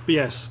 But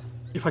yes,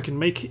 if I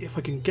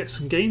can get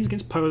some gains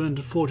against Poland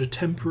and forge a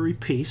temporary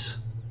peace,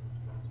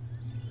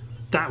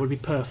 That would be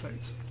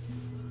perfect.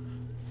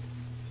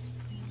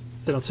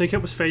 Then I'll take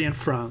up Westphalia and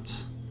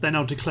France. Then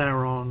I'll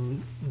declare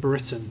on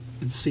Britain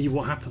and see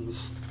what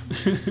happens.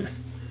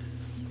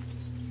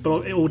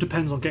 But it all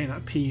depends on getting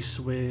that peace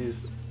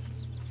with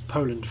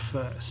Poland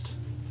first.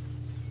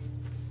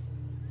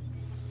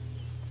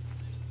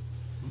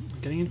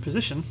 Getting into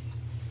position.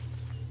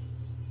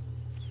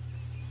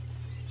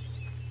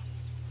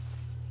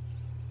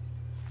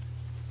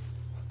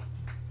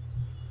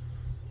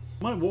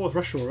 Am I at war with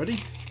Russia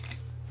already?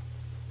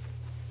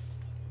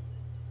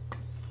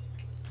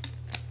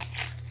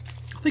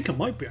 I think I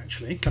might be,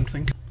 actually, come to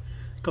think.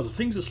 God, the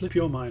things that slip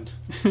your mind.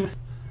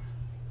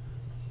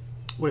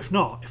 Well, if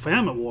not, if I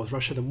am at war with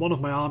Russia, then one of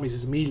my armies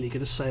is immediately going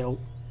to sail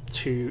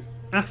to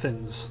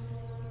Athens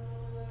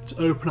to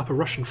open up a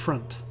Russian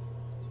front.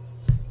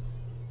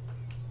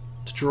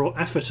 To draw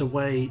effort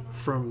away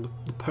from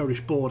the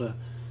Polish border.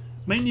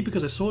 Mainly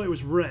because I saw it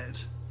was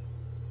red.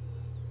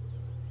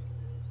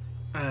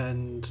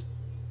 And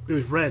it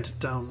was red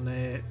down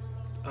near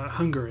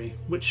Hungary,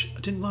 which I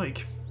didn't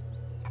like.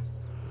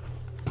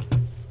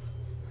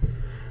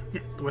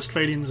 Yeah, the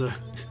Westphalians are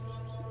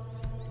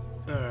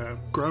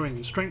growing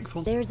in strength.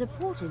 There is a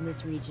port in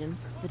this region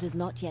that has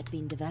not yet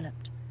been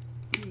developed.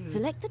 Good.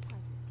 Select the type.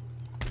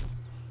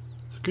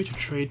 So go to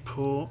trade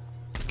port,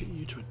 get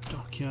you to a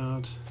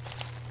dockyard.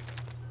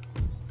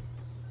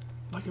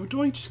 Like,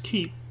 do I just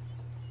keep?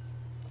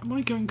 Am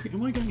I going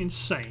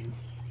insane?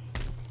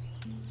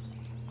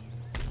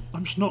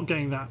 I'm just not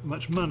getting that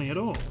much money at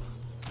all.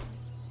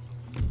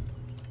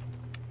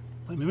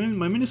 Like,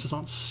 my ministers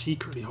aren't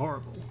secretly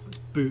horrible. Let's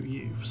boot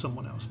you for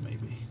someone else,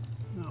 maybe.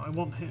 No, I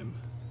want him.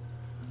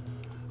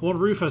 I want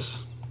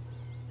Rufus.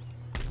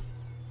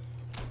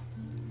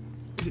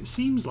 Because it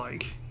seems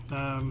like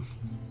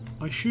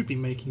I should be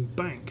making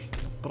bank,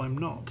 but I'm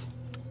not.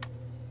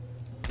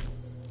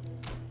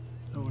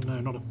 Oh no,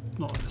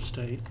 not an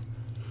estate.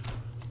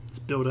 Let's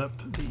build up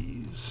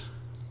these.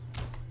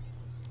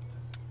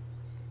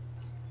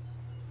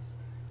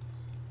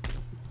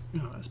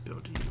 Oh, let's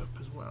build you up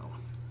as well.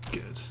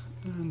 Good.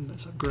 And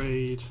let's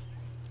upgrade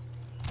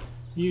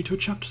you to a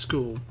chapter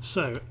school.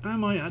 So,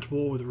 am I at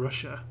war with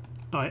Russia?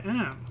 I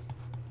am.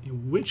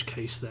 In which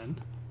case then,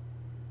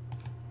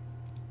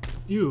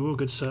 you,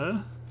 good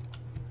sir,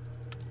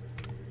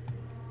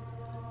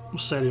 will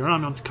sail your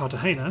army on to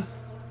Cartagena.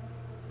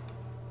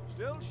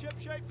 Still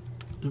shipshape.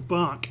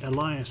 Embark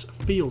Elias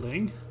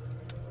Fielding.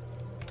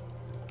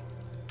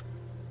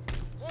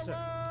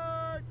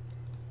 Forward!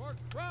 For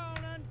crown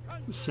and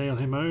country. Sail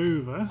him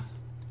over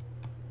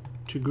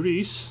to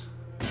Greece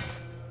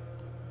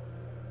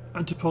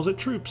and deposit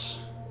troops.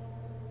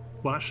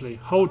 Well, actually,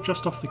 hold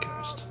just off the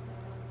coast.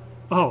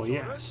 Oh,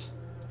 yes.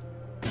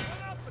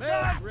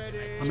 Ready.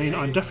 I mean,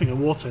 I'm definitely going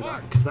to water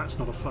that because that's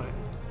not a fight.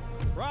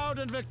 Proud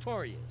and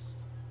victorious.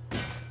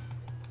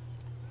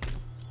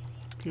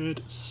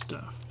 Good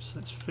stuff. So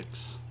let's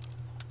fix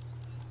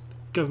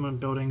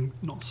government building.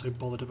 Not so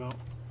bothered about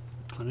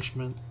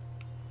replenishment.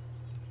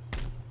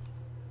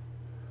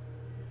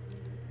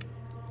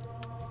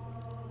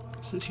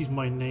 So let's use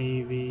my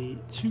navy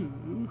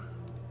to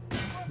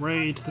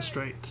raid the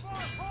strait.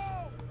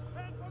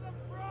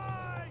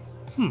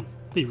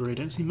 They really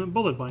don't seem that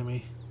bothered by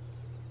me.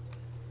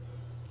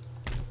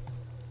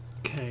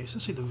 Okay, so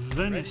let's see the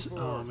Venice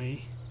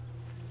army.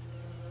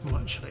 Well,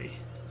 actually,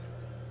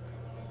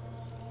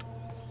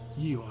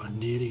 you're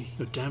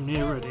damn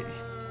near ready.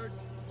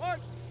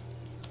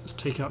 Let's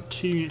take out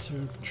 2 units of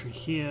infantry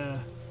here.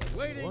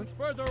 Waiting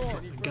further order.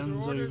 Drop the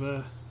guns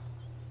over.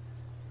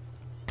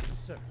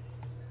 Sir.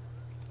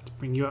 Let's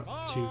bring you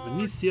up to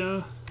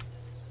Venetia.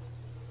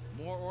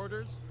 More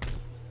orders.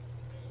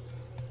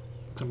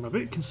 I'm a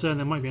bit concerned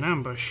there might be an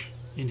ambush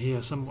in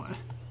here somewhere.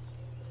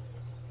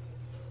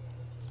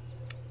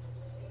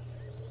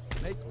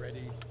 Make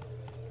ready.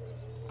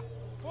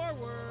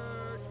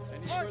 Forward.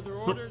 Any further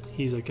Oh, orders?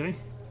 he's okay.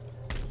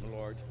 My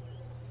lord.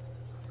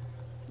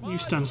 You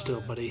stand still,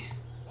 buddy.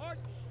 March.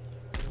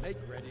 Make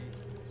ready.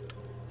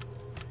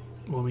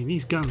 Well, I mean,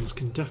 these guns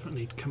can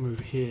definitely come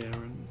over here,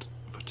 and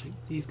if I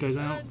take these guys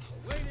out,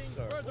 Waiting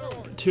further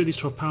orders. 2 of these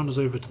 12-pounders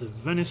over to the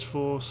Venice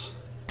force.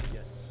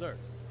 Yes, sir.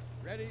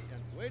 Ready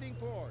and waiting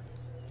for order.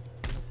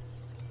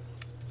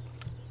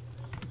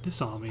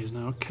 This army is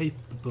now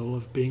capable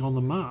of being on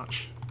the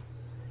march.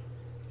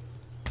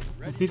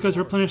 Ready If these guys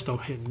are for replenished, they'll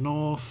hit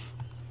north.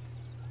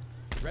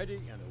 order. Ready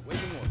and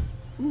awaiting orders.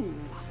 Ooh.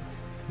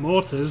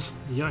 Mortars?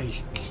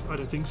 Yikes, I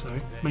don't think so.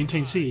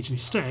 Maintain siege.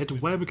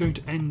 Instead, where we're going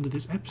to end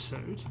this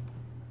episode.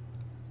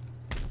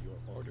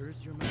 Your orders,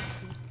 Your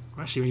Majesty.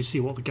 Actually, we need to see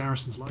what the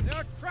garrison's like.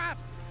 They're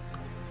trapped.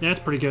 Yeah, it's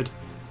pretty good.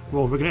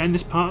 Well, we're going to end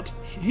this part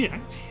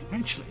here,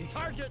 actually.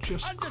 Target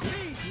Just under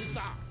siege,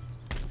 sir.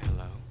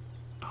 Hello.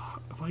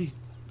 If I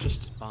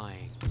just...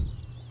 Spying.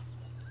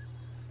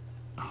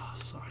 Oh,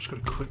 sorry, I just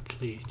got to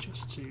quickly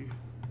just do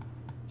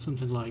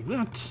something like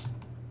that.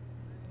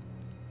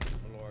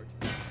 My lord.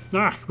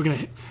 Ah, we're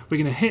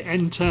gonna hit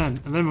end turn,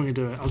 and then we're gonna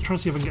do it. I was trying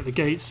to see if I can get the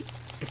gates,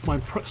 if my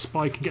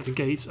spy can get the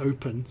gates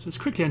open. So let's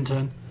quickly end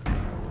turn.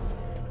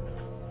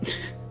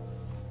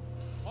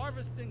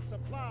 Harvest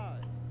Gathering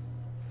supplies.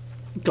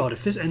 God,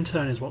 if this end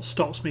turn is what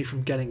stops me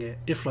from getting it,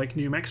 if like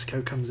New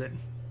Mexico comes in.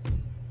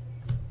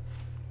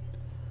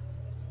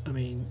 I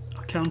mean,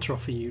 I'll counter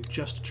offer you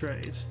just a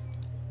trade.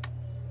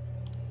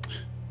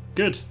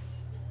 Good.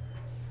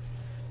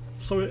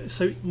 So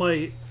this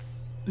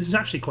is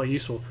actually quite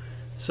useful.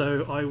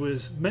 So I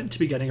was meant to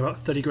be getting about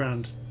 30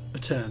 grand a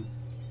turn.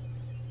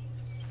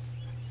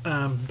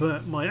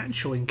 But my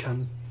actual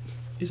income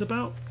is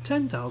about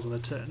 10,000 a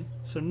turn.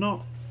 So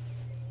not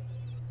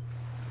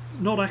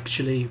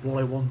actually what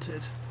I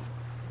wanted.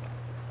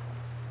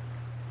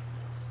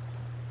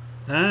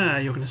 Ah,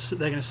 they're going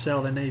to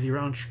sell their navy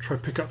around to try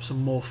to pick up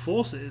some more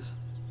forces.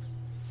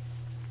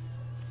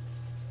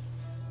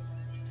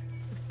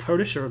 The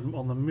Polish are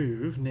on the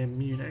move near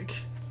Munich.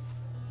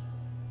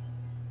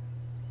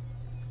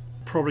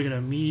 Probably going to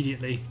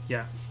immediately,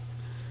 yeah.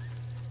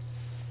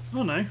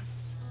 Oh no,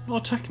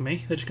 not attacking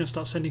me. They're just going to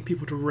start sending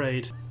people to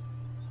raid,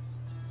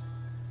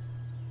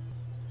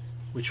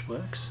 which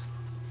works.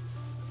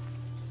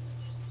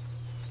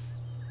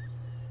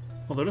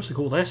 Although it looks like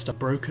all their stuff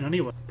broken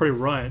anyway. Probably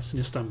riots in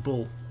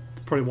Istanbul.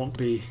 Probably want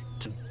to be,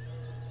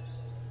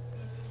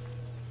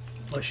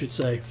 I should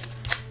say.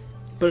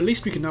 But at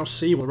least we can now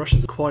see why the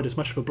Russians are quite as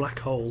much of a black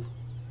hole.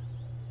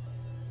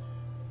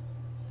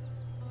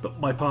 But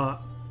my part,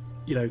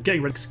 you know,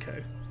 getting rid of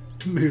Mexico,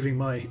 moving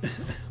my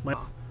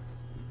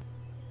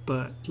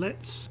But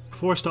let's,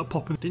 before I start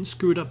popping, didn't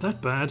screw it up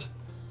that bad.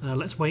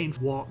 Let's wait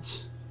for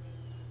what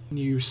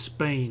New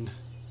Spain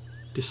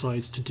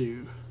decides to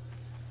do.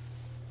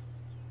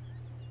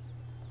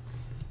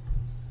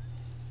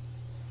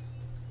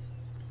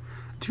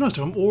 To be honest,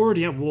 if I'm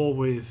already at war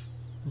with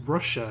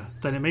Russia,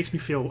 then it makes me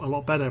feel a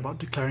lot better about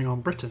declaring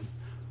on Britain.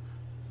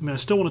 I mean, I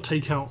still want to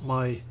take out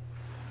my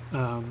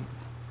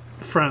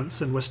France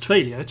and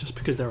Westphalia just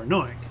because they're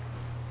annoying.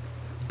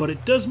 But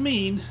it does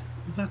mean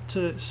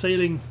that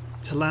sailing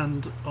to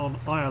land on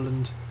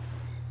Ireland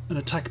and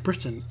attack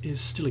Britain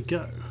is still a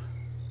go.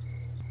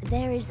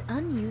 There is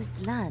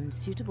unused land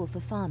suitable for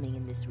farming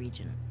in this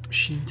region.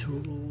 Machine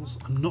tools.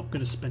 I'm not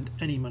going to spend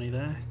any money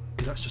there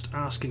because that's just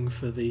asking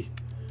for the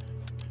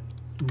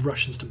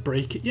Russians to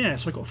break it. Yeah,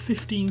 so I got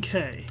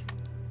 15k.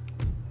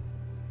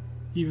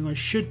 Even though I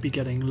should be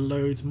getting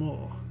loads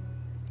more.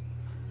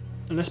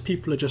 Unless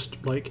people are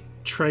just like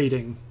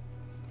trading.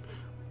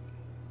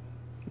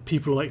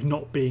 People are like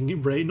not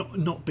being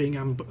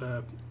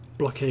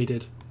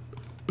blockaded.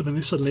 But then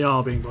they suddenly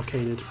are being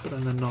blockaded. But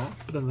then they're not.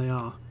 But then they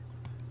are.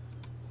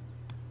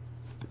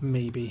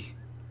 Maybe.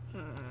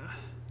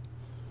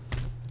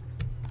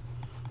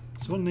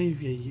 So what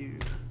navy are you?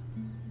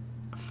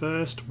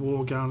 First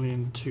war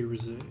galleon, 2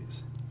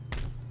 reserves.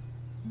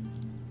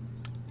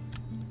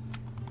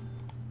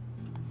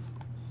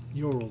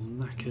 You're all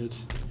knackered.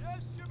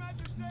 Yes, Your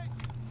Majesty.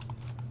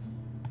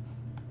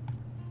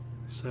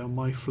 Sail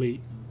my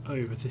fleet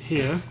over to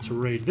here to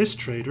raid this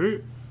trade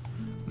route.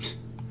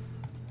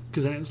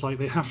 Because then it's like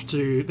they have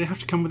to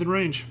come within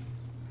range.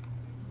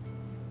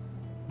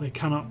 They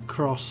cannot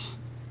cross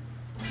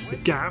the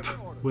gap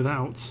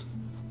without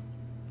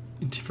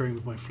interfering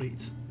with my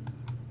fleet.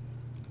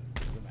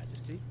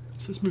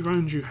 So let's move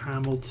around you,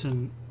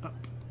 Hamilton, up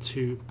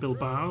to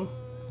Bilbao.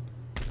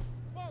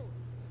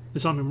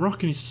 This army in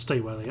Morocco needs to stay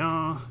where they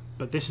are,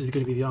 but this is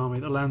going to be the army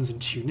that lands in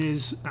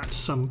Tunis at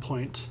some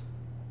point.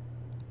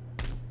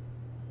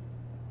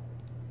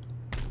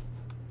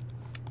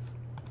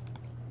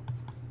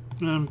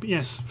 But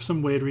yes, for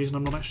some weird reason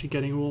I'm not actually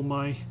getting all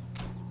my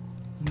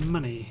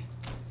money,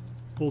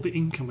 all the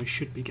income I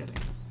should be getting.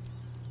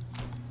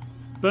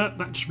 But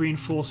that just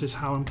reinforces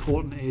how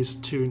important it is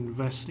to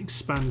invest in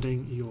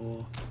expanding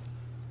your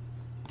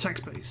tax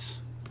base,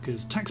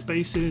 because tax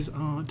bases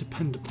are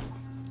dependable.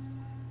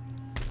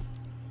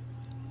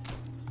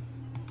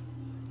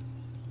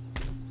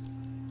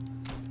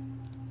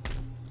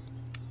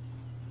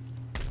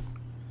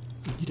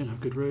 You don't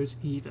have good roads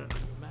either.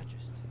 Your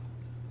Majesty.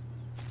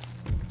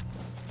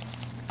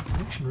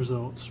 Election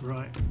results,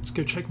 right. Let's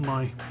go check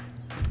my...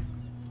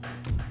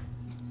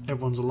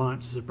 Everyone's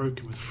alliances are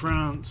broken with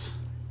France.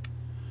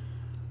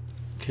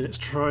 Okay, let's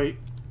try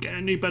get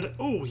a new better...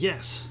 Oh,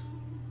 yes!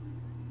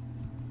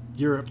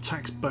 Europe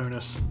tax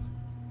bonus.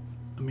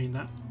 I mean,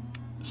 that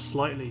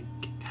slightly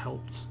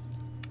helped.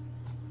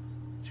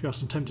 To be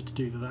honest, I'm tempted to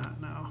do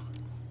that now,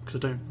 because I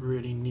don't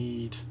really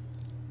need...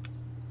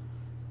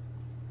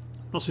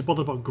 Not so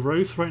bothered about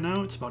growth right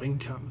now, it's about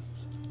income.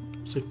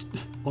 So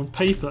on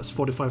paper that's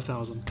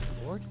 45,000.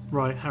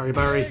 Right, Harry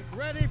Barry.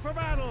 Ready for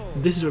battle.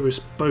 This is where we're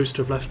supposed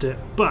to have left it,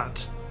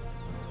 but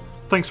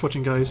thanks for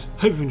watching, guys.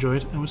 Hope you've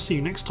enjoyed, and we'll see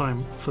you next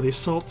time for the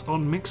assault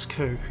on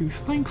Mexico, who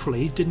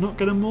thankfully did not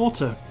get a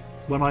mortar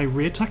when I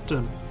re-attacked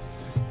them.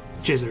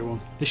 Cheers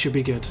everyone, this should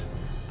be good.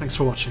 Thanks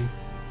for watching.